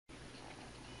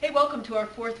Hey, welcome to our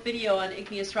fourth video on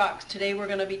igneous rocks. Today we're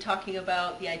going to be talking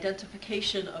about the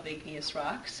identification of igneous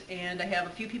rocks, and I have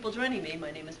a few people joining me. My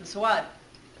name is Ms. Awad.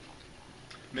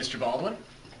 Mr. Baldwin?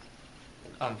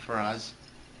 I'm Faraz.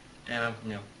 And I'm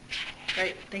Neil.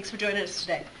 Great, thanks for joining us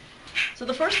today. So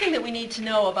the first thing that we need to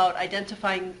know about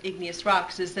identifying igneous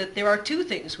rocks is that there are two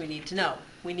things we need to know.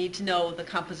 We need to know the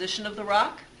composition of the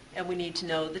rock, and we need to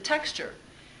know the texture.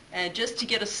 And just to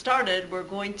get us started, we're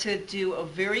going to do a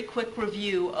very quick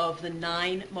review of the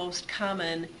 9 most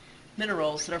common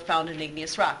minerals that are found in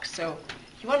igneous rocks. So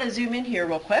if you want to zoom in here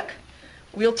real quick,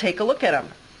 we'll take a look at them.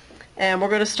 And we're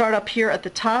going to start up here at the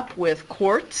top with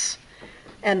quartz.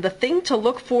 And the thing to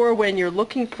look for when you're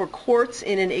looking for quartz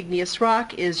in an igneous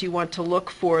rock is you want to look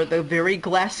for the very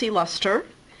glassy luster,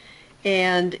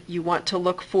 and you want to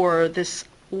look for this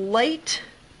light,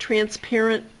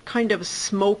 transparent, kind of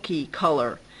smoky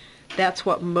color. That's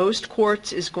what most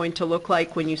quartz is going to look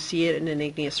like when you see it in an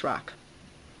igneous rock.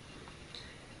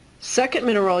 Second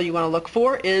mineral you want to look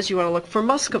for is you want to look for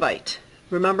muscovite.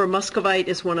 Remember, muscovite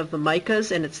is one of the micas,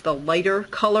 and it's the lighter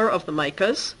color of the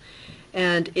micas.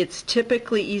 And it's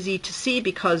typically easy to see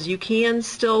because you can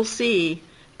still see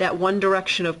that one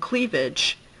direction of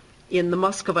cleavage in the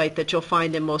muscovite that you'll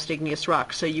find in most igneous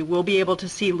rocks. So you will be able to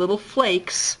see little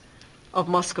flakes of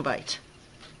muscovite.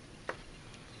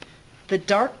 The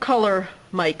dark color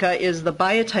mica is the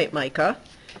biotite mica,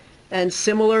 and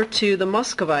similar to the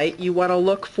muscovite, you want to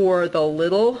look for the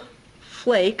little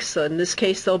flakes, in this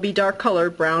case they'll be dark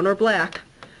colored, brown or black,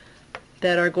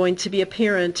 that are going to be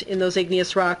apparent in those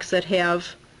igneous rocks that have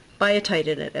biotite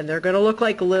in it. And they're going to look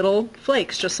like little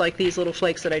flakes, just like these little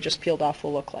flakes that I just peeled off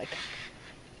will look like.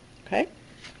 Okay?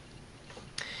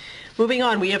 Moving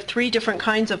on, we have 3 different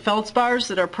kinds of feldspars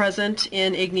that are present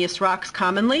in igneous rocks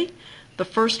commonly. The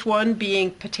first one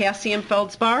being potassium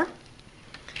feldspar.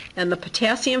 And the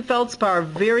potassium feldspar,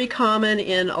 very common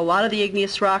in a lot of the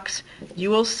igneous rocks. You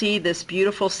will see this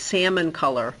beautiful salmon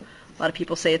color. A lot of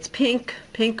people say it's pink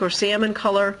or salmon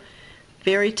color.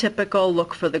 Very typical.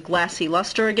 Look for the glassy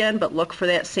luster again, but look for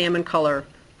that salmon color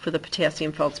for the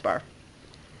potassium feldspar.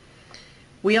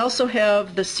 We also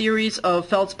have the series of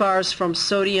feldspars from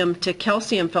sodium to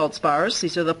calcium feldspars.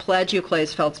 These are the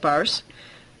plagioclase feldspars.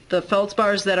 The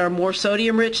feldspars that are more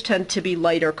sodium rich tend to be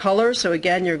lighter color, so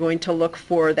again you're going to look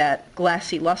for that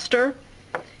glassy luster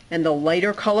and the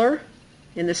lighter color,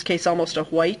 in this case almost a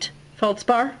white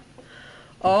feldspar,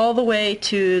 all the way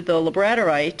to the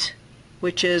labradorite,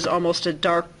 which is almost a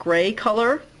dark gray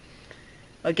color.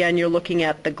 Again, you're looking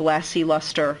at the glassy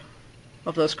luster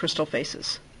of those crystal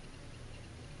faces.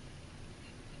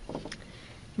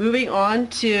 Moving on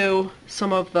to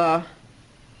some of the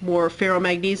more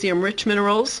ferromagnesium rich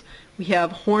minerals, we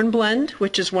have hornblende,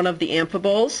 which is one of the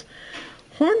amphiboles.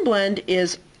 Hornblende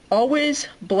is always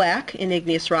black in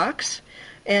igneous rocks,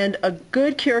 and a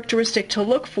good characteristic to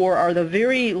look for are the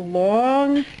very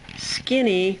long,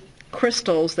 skinny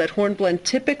crystals that hornblende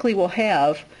typically will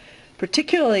have,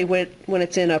 particularly when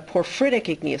it's in a porphyritic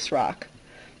igneous rock.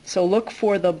 So look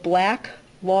for the black,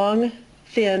 long,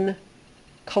 thin,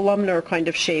 columnar kind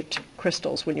of shaped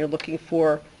crystals when you're looking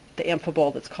for the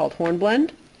amphibole that's called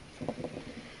hornblende.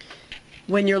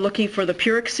 When you're looking for the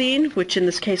pyroxene, which in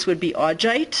this case would be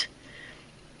augite,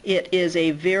 it is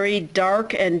a very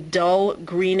dark and dull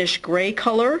greenish gray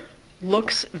color.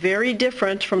 Looks very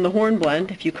different from the hornblende.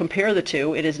 If you compare the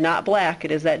two, it is not black,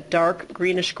 it is that dark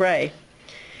greenish gray.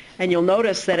 And you'll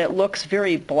notice that it looks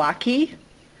very blocky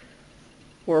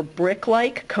or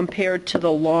brick-like compared to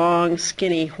the long,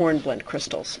 skinny hornblende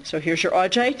crystals. So here's your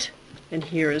augite, and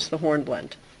here is the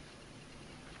hornblende.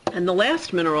 And the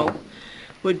last mineral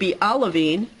would be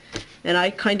olivine, and I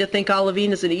kind of think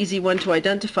olivine is an easy one to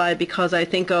identify because I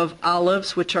think of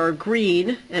olives, which are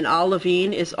green, and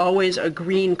olivine is always a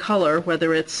green color,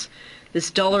 whether it's this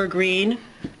duller green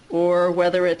or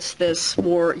whether it's this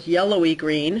more yellowy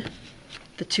green,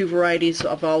 the 2 varieties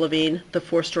of olivine, the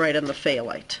forsterite and the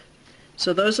phaolite.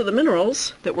 So those are the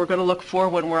minerals that we're going to look for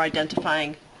when we're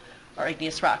identifying our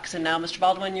igneous rocks. And now, Mr.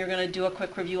 Baldwin, you're going to do a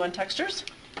quick review on textures.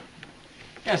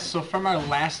 Yes, so from our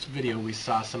last video we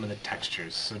saw some of the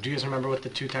textures. So do you guys remember what the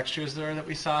 2 textures there that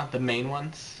we saw? The main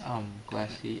ones?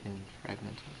 Glassy and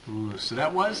fragmented. Ooh, so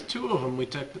that was 2 of them we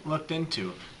looked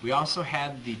into. We also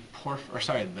had the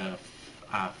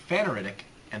phaneritic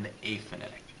and the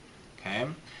aphanitic. Okay?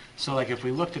 So like if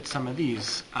we looked at some of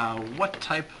these, what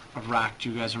type of rock do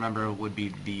you guys remember would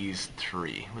be these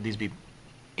 3? Would these be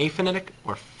aphanitic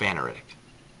or phaneritic?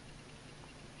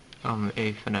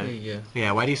 Aphanitic.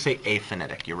 Yeah, why do you say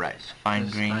aphanitic? You're right. Fine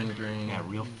grain. Fine grain. Yeah,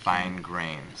 real fine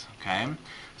grains. Okay?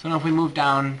 So now if we move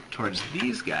down towards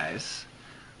these guys,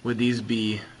 would these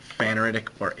be phaneritic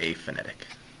or aphanitic?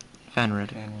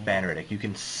 Phaneritic. Phaneritic. You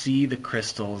can see the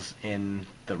crystals in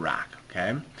the rock,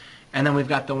 okay? And then we've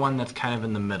got the one that's kind of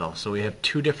in the middle. So we have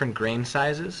two different grain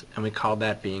sizes, and we call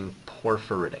that being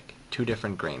porphyritic. Two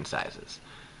different grain sizes.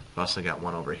 We've also got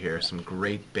one over here, some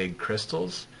great big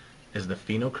crystals is the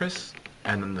phenocryst,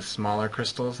 and then the smaller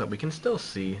crystals that we can still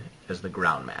see is the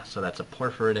ground mass. So that's a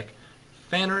porphyritic,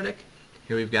 phaneritic.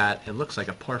 Here we've got, it looks like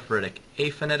a porphyritic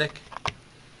aphanitic,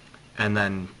 and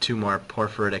then two more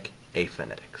porphyritic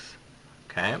aphanitics.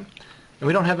 Okay? And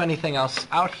we don't have anything else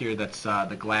out here that's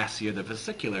the glassy or the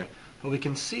vesicular, but we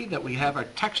can see that we have our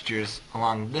textures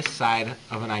along this side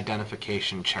of an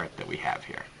identification chart that we have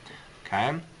here.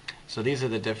 Okay? So these are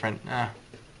the different,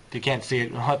 if you can't see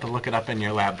it, we'll have to look it up in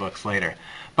your lab books later.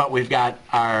 But we've got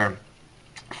our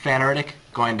phaneritic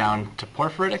going down to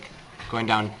porphyritic, going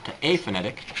down to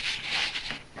aphanitic,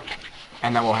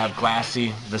 and then we'll have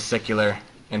glassy, vesicular,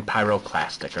 and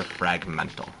pyroclastic, or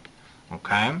fragmental.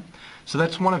 Okay? So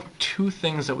that's one of two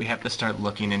things that we have to start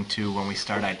looking into when we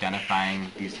start identifying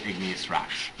these igneous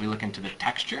rocks. We look into the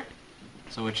texture,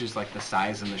 so which is like the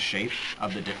size and the shape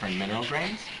of the different mineral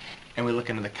grains, and we look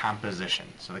into the composition.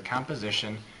 So the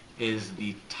composition is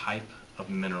the type of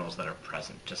minerals that are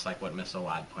present, just like what Miss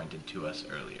Awad pointed to us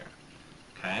earlier.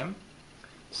 Okay?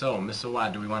 So, Miss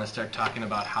Awad, do we want to start talking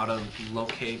about how to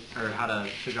locate, or how to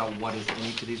figure out what is in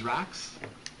each of these rocks?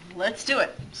 Let's do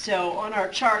it. So on our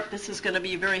chart, this is going to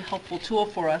be a very helpful tool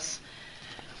for us.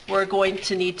 We're going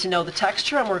to need to know the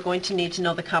texture, and we're going to need to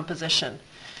know the composition.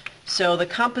 So the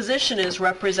composition is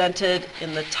represented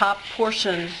in the top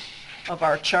portion of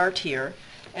our chart here.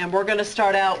 And we're going to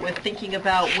start out with thinking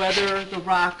about whether the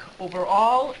rock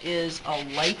overall is a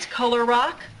light color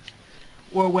rock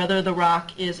or whether the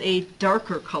rock is a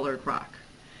darker colored rock.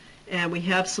 And we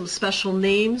have some special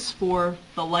names for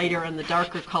the lighter and the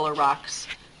darker color rocks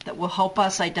that will help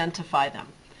us identify them.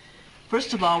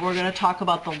 First of all, we're going to talk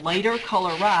about the lighter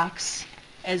color rocks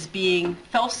as being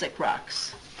felsic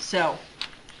rocks. So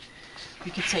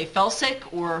you could say felsic,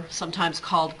 or sometimes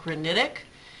called granitic.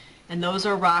 And those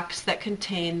are rocks that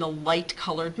contain the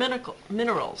light-colored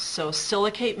minerals. So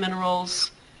silicate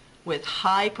minerals with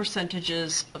high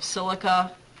percentages of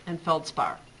silica and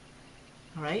feldspar.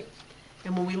 All right?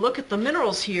 And when we look at the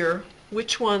minerals here,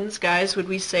 which ones, guys, would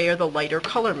we say are the lighter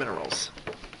color minerals?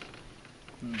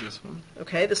 This one.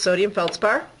 Okay, the sodium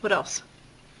feldspar. What else?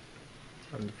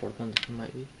 And the fourth one, this one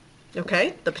might be.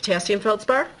 Okay, the potassium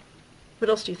feldspar. What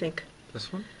else do you think?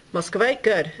 This one? Muscovite,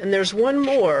 good. And there's one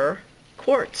more.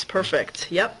 Quartz,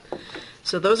 perfect. Yep.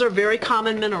 So those are very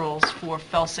common minerals for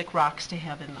felsic rocks to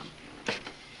have in them.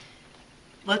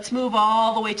 Let's move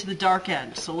all the way to the dark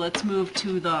end. So let's move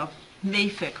to the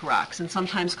mafic rocks, and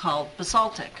sometimes called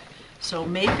basaltic. So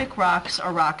mafic rocks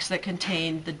are rocks that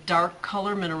contain the dark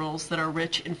color minerals that are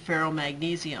rich in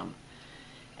ferromagnesium.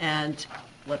 And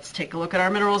let's take a look at our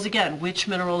minerals again. Which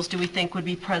minerals do we think would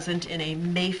be present in a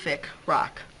mafic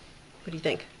rock? What do you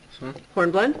think? This one?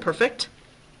 Hornblende, perfect.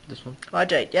 This one?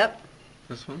 Augite, yep.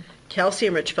 This one?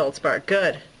 Calcium-rich feldspar,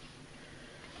 good.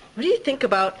 What do you think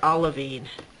about olivine?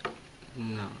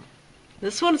 No.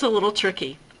 This one's a little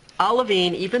tricky.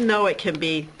 Olivine, even though it can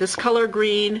be this color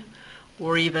green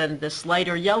or even this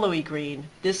lighter yellowy green,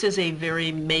 this is a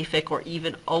very mafic or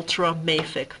even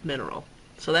ultra-mafic mineral.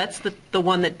 So that's the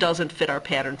one that doesn't fit our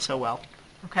pattern so well.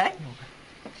 Okay?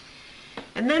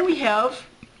 And then we have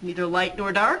neither light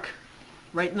nor dark,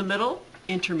 right in the middle,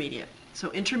 intermediate. So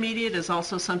intermediate is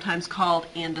also sometimes called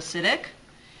andesitic.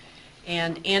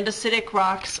 And andesitic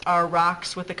rocks are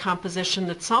rocks with a composition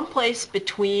that's someplace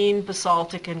between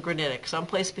basaltic and granitic,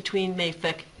 someplace between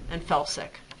mafic and felsic.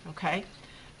 Okay?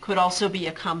 Could also be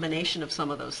a combination of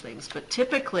some of those things. But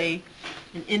typically,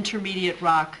 an intermediate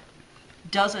rock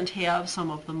doesn't have some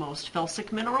of the most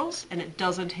felsic minerals, and it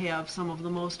doesn't have some of the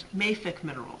most mafic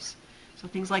minerals. So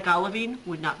things like olivine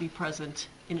would not be present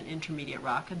in an intermediate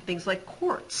rock, and things like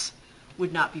quartz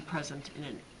would not be present in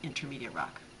an intermediate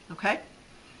rock. Okay?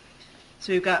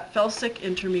 So you've got felsic,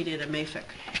 intermediate, and mafic.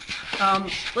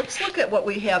 Let's look at what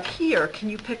we have here. Can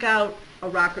you pick out a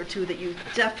rock or two that you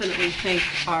definitely think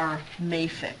are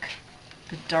mafic?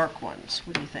 The dark ones.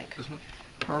 What do you think? This one?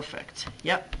 Perfect.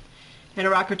 Yep. And a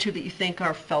rock or two that you think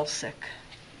are felsic.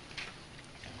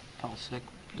 Felsic.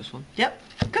 This one? Yep.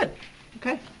 Good.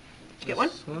 Okay. Did you get one?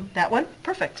 This one? That one?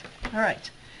 Perfect. All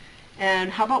right. And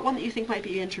how about one that you think might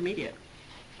be intermediate?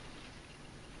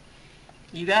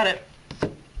 You got it.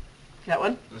 That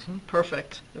one? This one?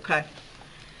 Perfect. Okay.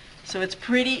 So it's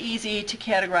pretty easy to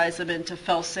categorize them into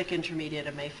felsic, intermediate,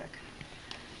 and mafic.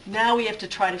 Now we have to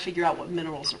try to figure out what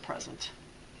minerals are present.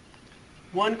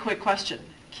 One quick question.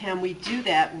 Can we do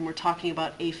that when we're talking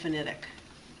about aphanitic?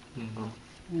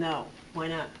 No. Why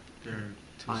not? They're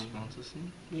too Fine. small to see.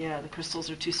 Yeah, the crystals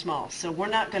are too small. So we're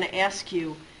not going to ask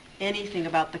you anything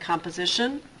about the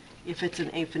composition if it's an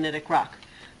aphanitic rock.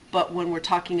 But when we're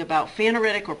talking about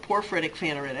phaneritic or porphyritic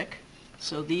phaneritic,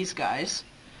 so these guys,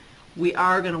 we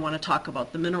are going to want to talk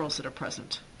about the minerals that are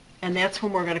present. And that's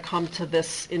when we're going to come to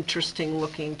this interesting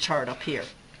looking chart up here.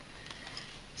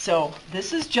 So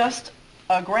this is just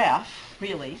a graph,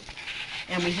 really,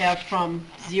 and we have from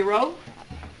 0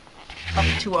 up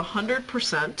to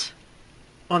 100%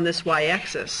 on this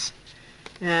y-axis.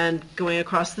 And going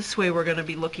across this way, we're going to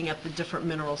be looking at the different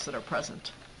minerals that are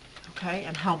present, okay,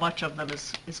 and how much of them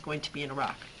is going to be in a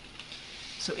rock.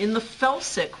 So in the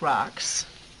felsic rocks,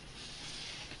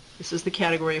 this is the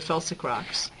category of felsic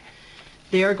rocks,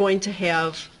 they are going to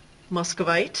have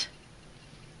muscovite,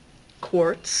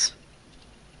 quartz,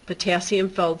 potassium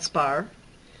feldspar,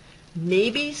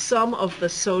 maybe some of the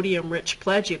sodium-rich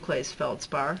plagioclase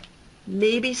feldspar,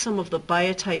 maybe some of the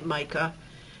biotite mica,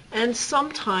 and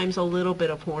sometimes a little bit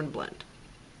of hornblende.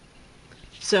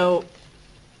 So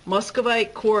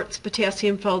muscovite, quartz,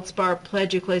 potassium feldspar,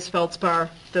 plagioclase feldspar,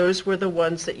 those were the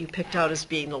ones that you picked out as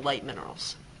being the light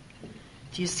minerals.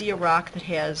 Do you see a rock that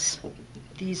has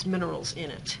these minerals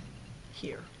in it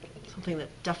here? Something that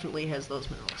definitely has those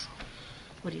minerals.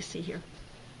 What do you see here?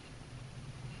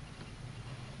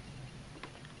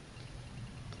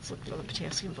 Let's look for the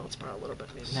potassium feldspar a little bit.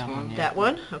 Maybe. That one, yeah. That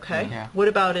one? Okay. Yeah. What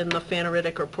about in the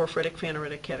phaneritic or porphyritic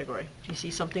phaneritic category? Do you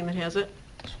see something that has it?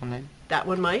 This one maybe? That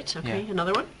one might. Okay. Yeah.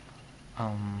 Another one?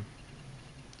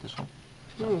 This one?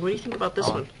 What do you think about this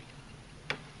Oh. one?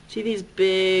 See these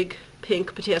big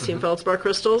pink potassium feldspar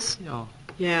crystals? Oh.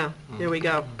 Yeah, there we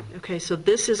go. Okay, so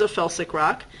this is a felsic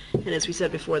rock, and as we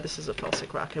said before, this is a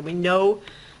felsic rock. And we know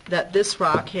that this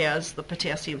rock has the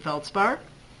potassium feldspar.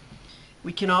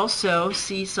 We can also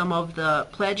see some of the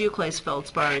plagioclase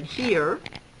feldspar in here.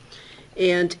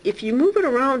 And if you move it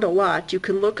around a lot, you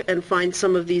can look and find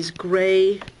some of these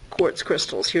gray quartz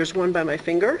crystals. Here's one by my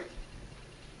finger.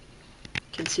 You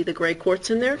can see the gray quartz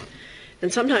in there.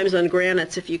 And sometimes on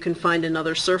granites, if you can find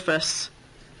another surface,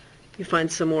 you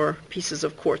find some more pieces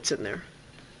of quartz in there.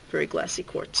 Very glassy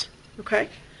quartz. Okay?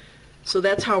 So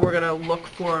that's how we're going to look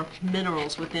for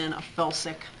minerals within a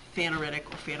felsic, phaneritic,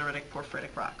 or phaneritic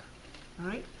porphyritic rock. All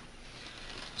right?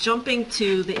 Jumping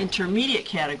to the intermediate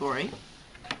category,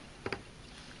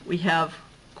 we have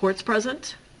quartz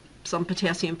present, some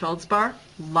potassium feldspar,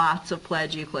 lots of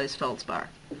plagioclase feldspar.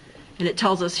 And it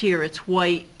tells us here it's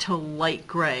white to light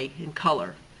gray in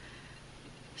color.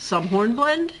 Some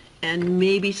hornblende and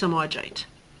maybe some augite.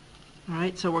 All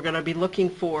right, so we're going to be looking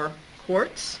for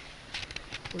quartz.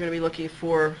 We're going to be looking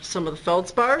for some of the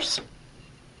feldspars.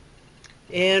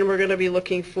 And we're going to be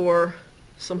looking for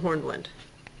some hornblende,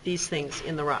 these things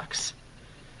in the rocks.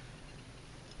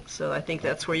 So I think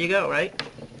that's where you go, right?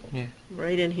 Yeah.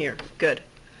 Right in here. Good.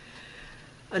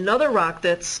 Another rock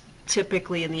that's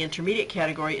typically in the intermediate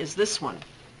category is this one.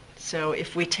 So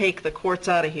if we take the quartz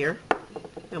out of here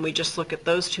and we just look at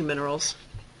those two minerals,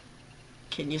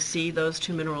 can you see those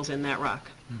two minerals in that rock?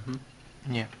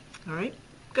 Mm-hmm. Yeah. All right,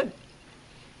 good.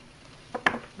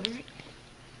 All right.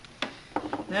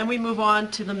 Then we move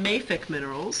on to the mafic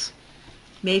minerals.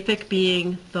 Mafic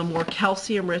being the more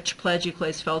calcium-rich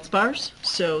plagioclase feldspars,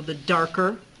 so the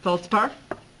darker feldspar,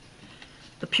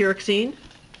 the pyroxene,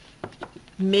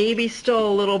 maybe still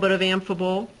a little bit of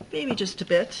amphibole, maybe just a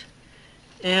bit,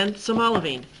 and some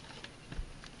olivine.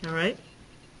 All right?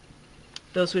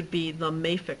 Those would be the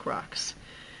mafic rocks.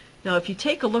 Now, if you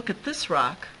take a look at this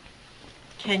rock,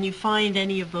 can you find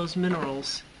any of those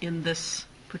minerals in this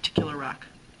particular rock?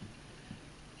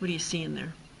 What do you see in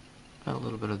there? A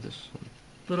little bit of this one.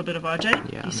 A little bit of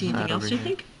augite? Yeah, You see that anything else, over do you here.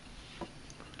 think?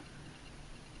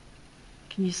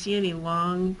 Can you see any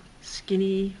long,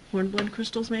 skinny hornblende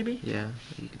crystals, maybe? Yeah,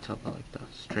 you can tell by like the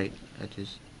straight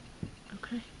edges.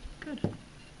 Okay, good.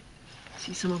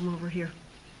 See some of them over here.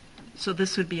 So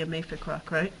this would be a mafic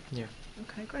rock, right? Yeah.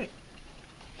 Okay, great.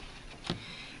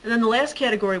 And then the last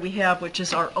category we have, which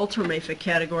is our ultramafic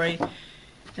category,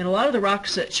 and a lot of the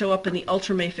rocks that show up in the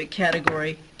ultramafic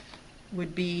category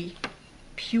would be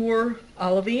pure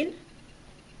olivine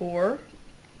or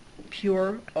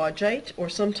pure augite, or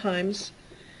sometimes,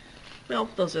 well,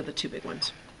 those are the two big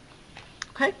ones.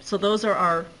 Okay, so those are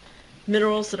our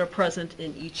minerals that are present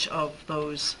in each of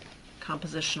those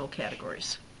compositional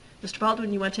categories. Mr.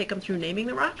 Baldwin, you want to take them through naming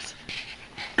the rocks?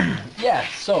 Yeah,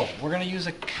 so we're going to use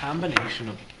a combination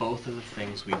of both of the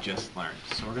things we just learned.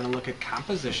 So we're going to look at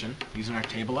composition using our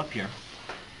table up here,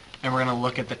 and we're going to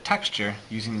look at the texture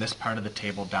using this part of the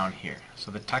table down here. So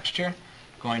the texture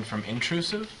going from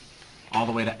intrusive all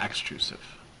the way to extrusive,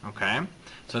 okay?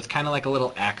 So it's kind of like a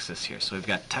little axis here. So we've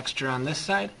got texture on this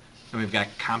side, and we've got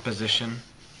composition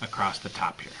across the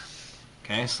top here.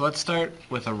 Okay, so let's start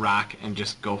with a rock and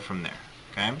just go from there.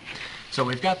 Okay, so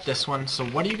we've got this one. So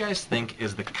what do you guys think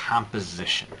is the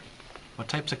composition? What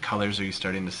types of colors are you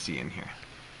starting to see in here?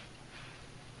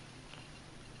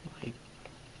 Like,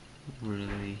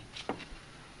 really...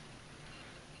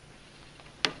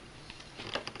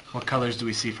 What colors do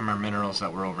we see from our minerals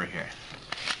that were over here?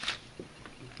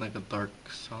 Like a dark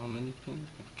salmon pink.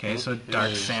 Okay, so Yeah, dark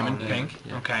yeah, salmon salmon, pink.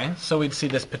 yeah. Okay, so we'd see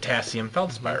this potassium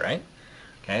feldspar, right?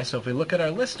 Okay, so if we look at our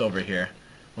list over here,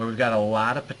 where we've got a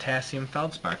lot of potassium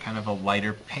feldspar, kind of a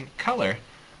lighter pink color,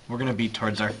 we're going to be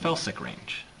towards our felsic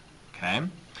range. Okay,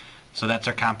 so that's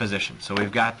our composition. So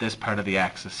we've got this part of the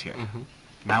axis here.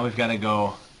 Now we've got to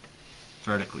go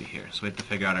vertically here, so we have to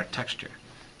figure out our texture.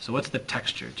 So what's the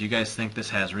texture? Do you guys think this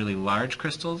has really large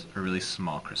crystals or really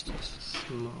small crystals?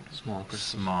 Small.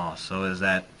 Small. So is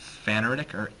that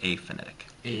phaneritic or aphanitic?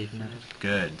 Aphanitic.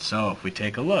 Good. So if we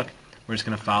take a look, we're just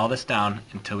going to follow this down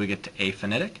until we get to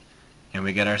aphanitic, and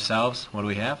we get ourselves, what do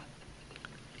we have?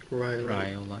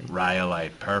 Rhyolite.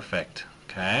 Rhyolite. Perfect.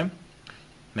 Okay.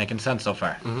 Making sense so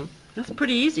far? That's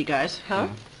pretty easy, guys, huh?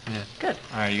 Yeah. Good.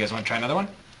 All right, you guys want to try another one?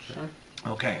 Sure.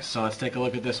 Okay, so let's take a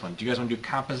look at this one. Do you guys want to do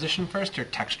composition first or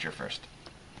texture first?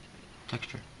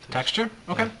 Texture. Texture?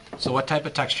 Okay. So what type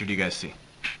of texture do you guys see?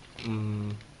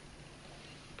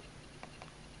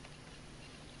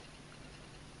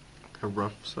 A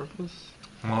rough surface.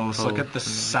 Well, let's look at the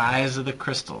size of the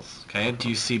crystals. Okay, do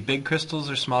you see big crystals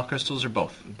or small crystals or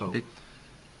both? Both. Big.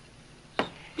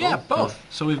 Yeah, both.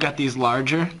 So we've got these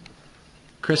larger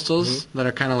crystals that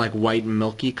are kind of like white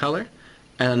milky color,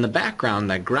 and in the background,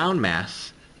 that ground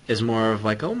mass is more of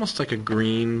like almost like a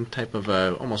green type of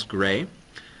a almost gray.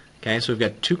 Okay, so we've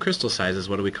got two crystal sizes.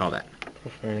 What do we call that?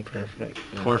 Porphyritic.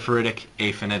 Porphyritic,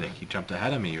 aphanitic. You jumped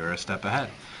ahead of me. You were a step ahead.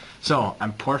 So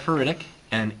I'm porphyritic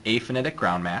and an aphanitic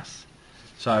ground mass.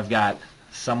 So I've got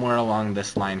somewhere along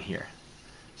this line here.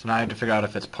 So now I have to figure out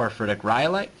if it's porphyritic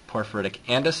rhyolite, porphyritic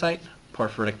andesite,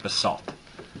 porphyritic basalt.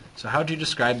 So how would you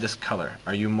describe this color?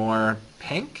 Are you more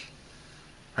pink?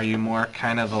 Are you more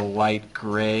kind of a light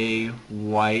gray,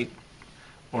 white,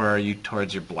 or are you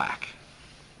towards your black?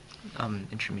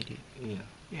 Intermediate. Yeah.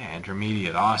 Yeah,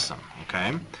 intermediate, awesome,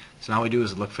 okay? So now what we do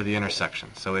is look for the intersection.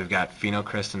 So we've got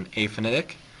phenocryst and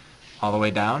aphanitic all the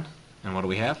way down, and what do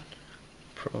we have?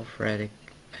 Porphyritic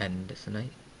andesite.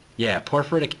 Yeah,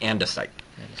 porphyritic andesite.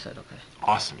 Andesite, okay.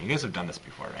 Awesome, you guys have done this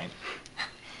before, right?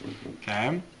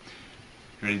 Okay, you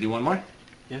ready to do one more?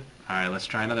 Yeah. All right, let's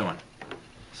try another one.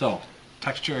 So,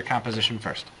 texture or composition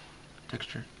first?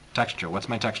 Texture. Texture, what's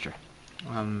my texture?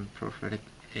 Porphyritic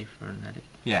aphanitic.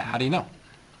 Yeah, how do you know?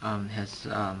 Has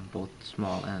both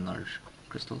small and large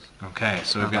crystals. Okay,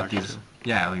 so we've Not got large, these, too.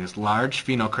 yeah, like these large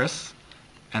phenocrysts,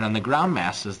 and then the ground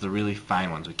mass is the really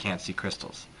fine ones. We can't see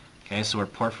crystals. Okay, so we're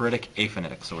porphyritic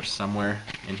aphanitic, so we're somewhere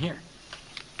in here.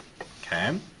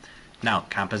 Okay, now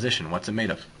composition, what's it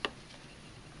made of?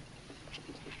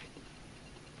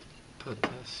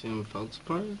 Potassium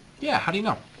feldspar. Yeah, how do you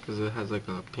know? Because it has like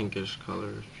a pinkish color.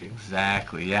 If you...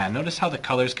 Exactly, yeah. Notice how the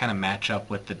colors kind of match up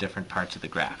with the different parts of the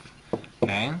graph.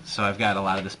 Okay, so I've got a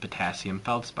lot of this potassium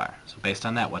feldspar. So based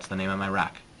on that, what's the name of my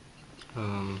rock?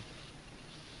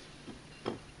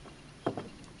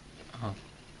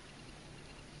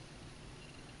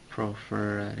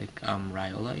 Porphyritic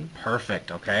rhyolite.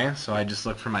 Perfect, okay. So I just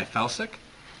look for my felsic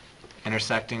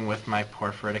intersecting with my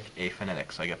porphyritic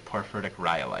aphanitic. So I get porphyritic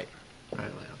rhyolite.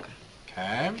 Rhyolite, okay.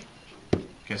 Okay. You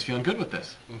guys feeling good with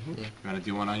this? Yeah. You want to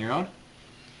do one on your own?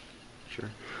 Sure.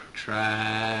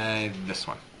 Try this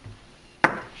one.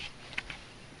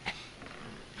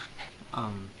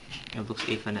 It looks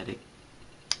aphanitic.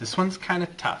 This one's kind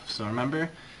of tough. So remember,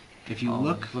 if you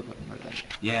look,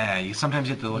 yeah, sometimes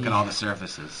you have to look at all the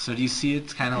surfaces. So do you see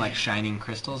it's kind of like shining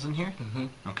crystals in here?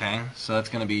 Okay, so that's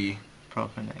going to be,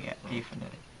 Porphyritic, yeah,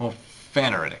 aphanitic. well,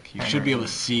 phaneritic. You should be able to Phaneritic.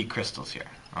 see crystals here.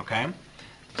 Okay,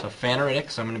 so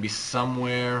phaneritic. So I'm going to be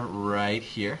somewhere right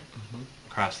here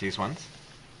across these ones.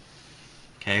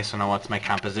 Okay, so now what's my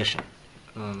composition?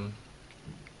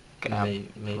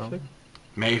 Mafic?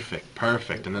 Mafic,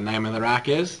 perfect. And the name of the rock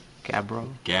is?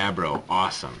 Gabbro. Gabbro,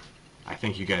 awesome. I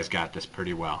think you guys got this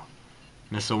pretty well.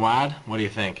 Miss Awad, what do you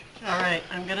think? All right,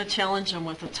 I'm going to challenge them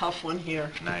with a tough one here.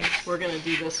 Nice. We're going to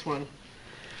do this one.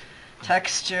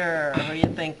 Texture. What do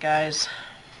you think, guys?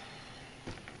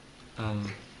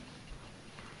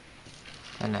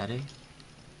 Phanetic.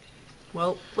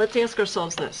 Well, let's ask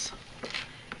ourselves this.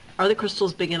 Are the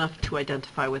crystals big enough to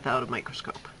identify without a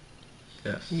microscope?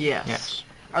 Yes. Yes. Yes.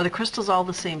 Are the crystals all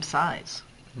the same size?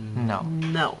 No.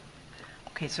 No.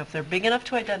 Okay, so if they're big enough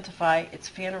to identify, it's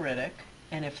phaneritic,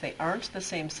 and if they aren't the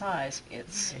same size,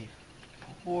 it's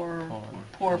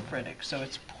porphyritic. So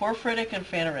it's porphyritic and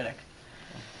phaneritic.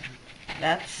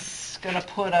 That's going to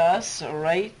put us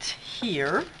right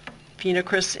here,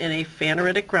 phenocryst in a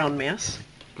phaneritic ground mass.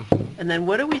 And then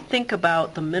what do we think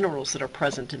about the minerals that are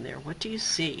present in there? What do you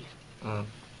see?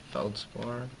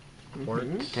 Feldspar, Mhm.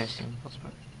 quartz. Potassium,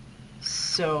 phosphorus.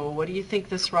 So what do you think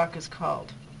this rock is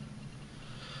called?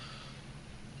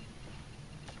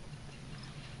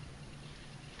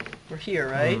 We're here,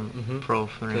 right?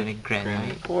 Porphyritic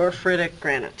granite. Porphyritic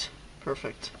granite.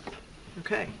 Perfect.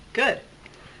 Okay, good.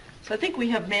 So I think we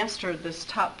have mastered this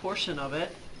top portion of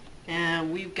it,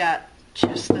 and we've got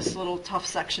just this little tough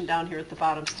section down here at the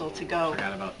bottom still to go.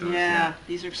 Forgot about those. Yeah,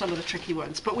 these are some of the tricky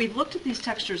ones. But we've looked at these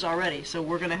textures already, so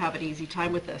we're going to have an easy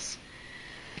time with this.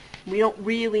 We don't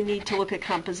really need to look at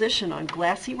composition on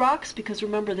glassy rocks because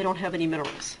remember they don't have any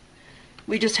minerals.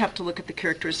 We just have to look at the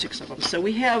characteristics of them. So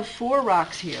we have 4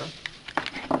 rocks here,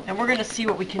 and we're going to see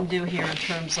what we can do here in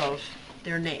terms of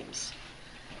their names.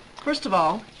 First of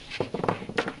all,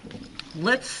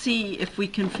 let's see if we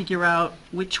can figure out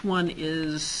which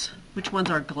ones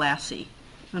are glassy.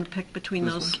 You want to pick between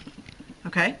those?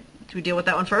 Okay. Should we deal with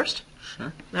that one first?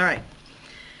 Sure. All right.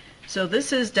 So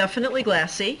this is definitely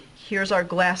glassy. Here's our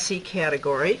glassy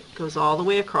category. Goes all the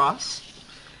way across.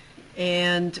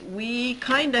 And we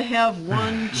kind of have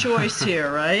one choice here,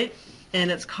 right?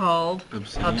 And it's called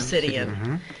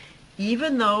obsidian.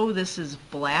 Even though this is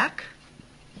black,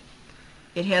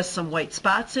 it has some white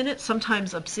spots in it.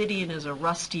 Sometimes obsidian is a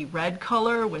rusty red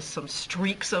color with some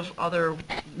streaks of other,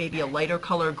 maybe a lighter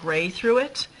color gray through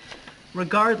it.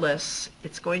 Regardless,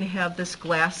 it's going to have this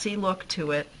glassy look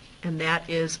to it, and that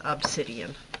is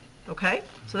obsidian. Okay?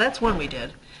 So that's one we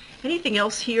did. Anything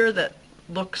else here that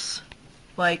looks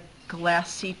like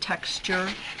glassy texture,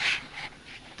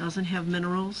 doesn't have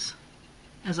minerals,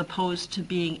 as opposed to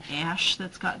being ash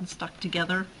that's gotten stuck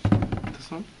together?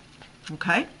 This one?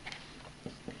 Okay.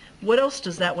 What else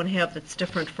does that one have that's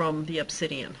different from the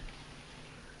obsidian?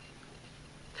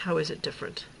 How is it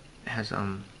different? It has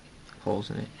holes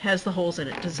in it. Has the holes in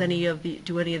it.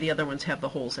 Do any of the other ones have the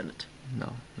holes in it?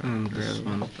 No. This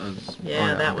one does.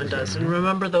 Yeah, that one does. And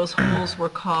remember those holes were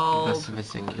called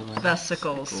Vesicular.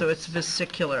 vesicles, so it's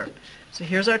vesicular. So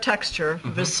here's our texture,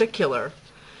 vesicular.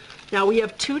 Now we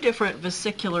have 2 different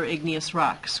vesicular igneous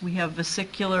rocks. We have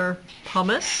vesicular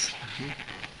pumice,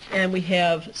 and we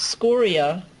have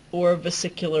scoria, or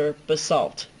vesicular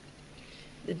basalt.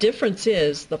 The difference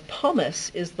is the pumice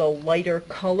is the lighter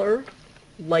color,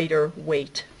 lighter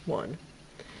weight one.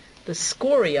 The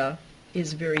scoria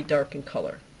is very dark in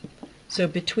color. So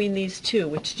between these two,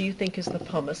 which do you think is the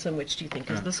pumice and which do you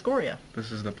think is the scoria?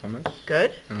 This is the pumice.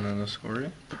 Good? And then the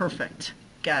scoria. Perfect.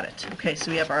 Got it. Okay, so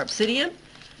we have our obsidian,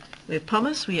 we have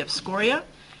pumice, we have scoria,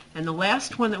 and the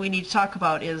last one that we need to talk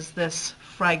about is this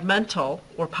fragmental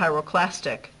or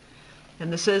pyroclastic.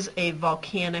 And this is a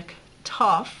volcanic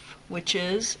tuff, which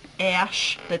is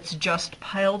ash that's just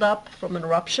piled up from an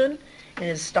eruption and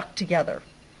is stuck together.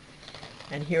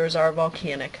 And here's our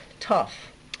volcanic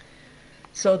tuff.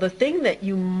 So the thing that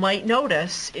you might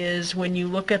notice is when you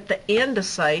look at the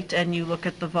andesite and you look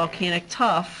at the volcanic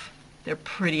tuff, they're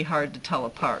pretty hard to tell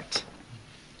apart.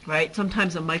 Right?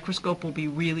 Sometimes a microscope will be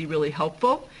really, really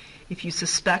helpful. If you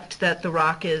suspect that the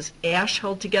rock is ash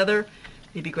held together,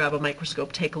 maybe grab a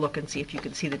microscope, take a look, and see if you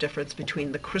can see the difference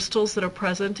between the crystals that are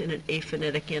present in an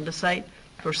aphanitic andesite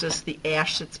versus the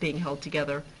ash that's being held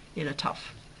together in a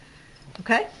tuff.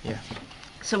 Okay? Yeah.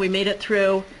 So we made it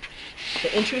through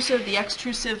the intrusive, the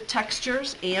extrusive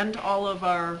textures, and all of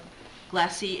our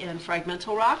glassy and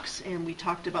fragmental rocks, and we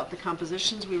talked about the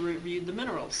compositions, we reviewed the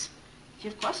minerals. Do you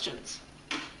have questions?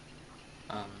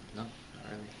 No, not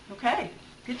really. Okay,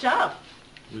 good job.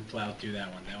 We plowed through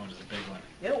that one. That one was a big one.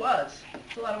 It was.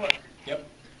 It's a lot of work. Yep.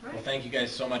 Right. Well, thank you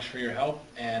guys so much for your help,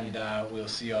 and we'll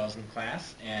see you all in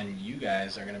class. And you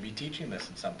guys are going to be teaching this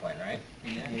at some point, right?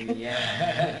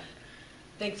 Yeah.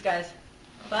 Thanks, guys.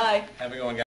 Bye. Have a good one, guys.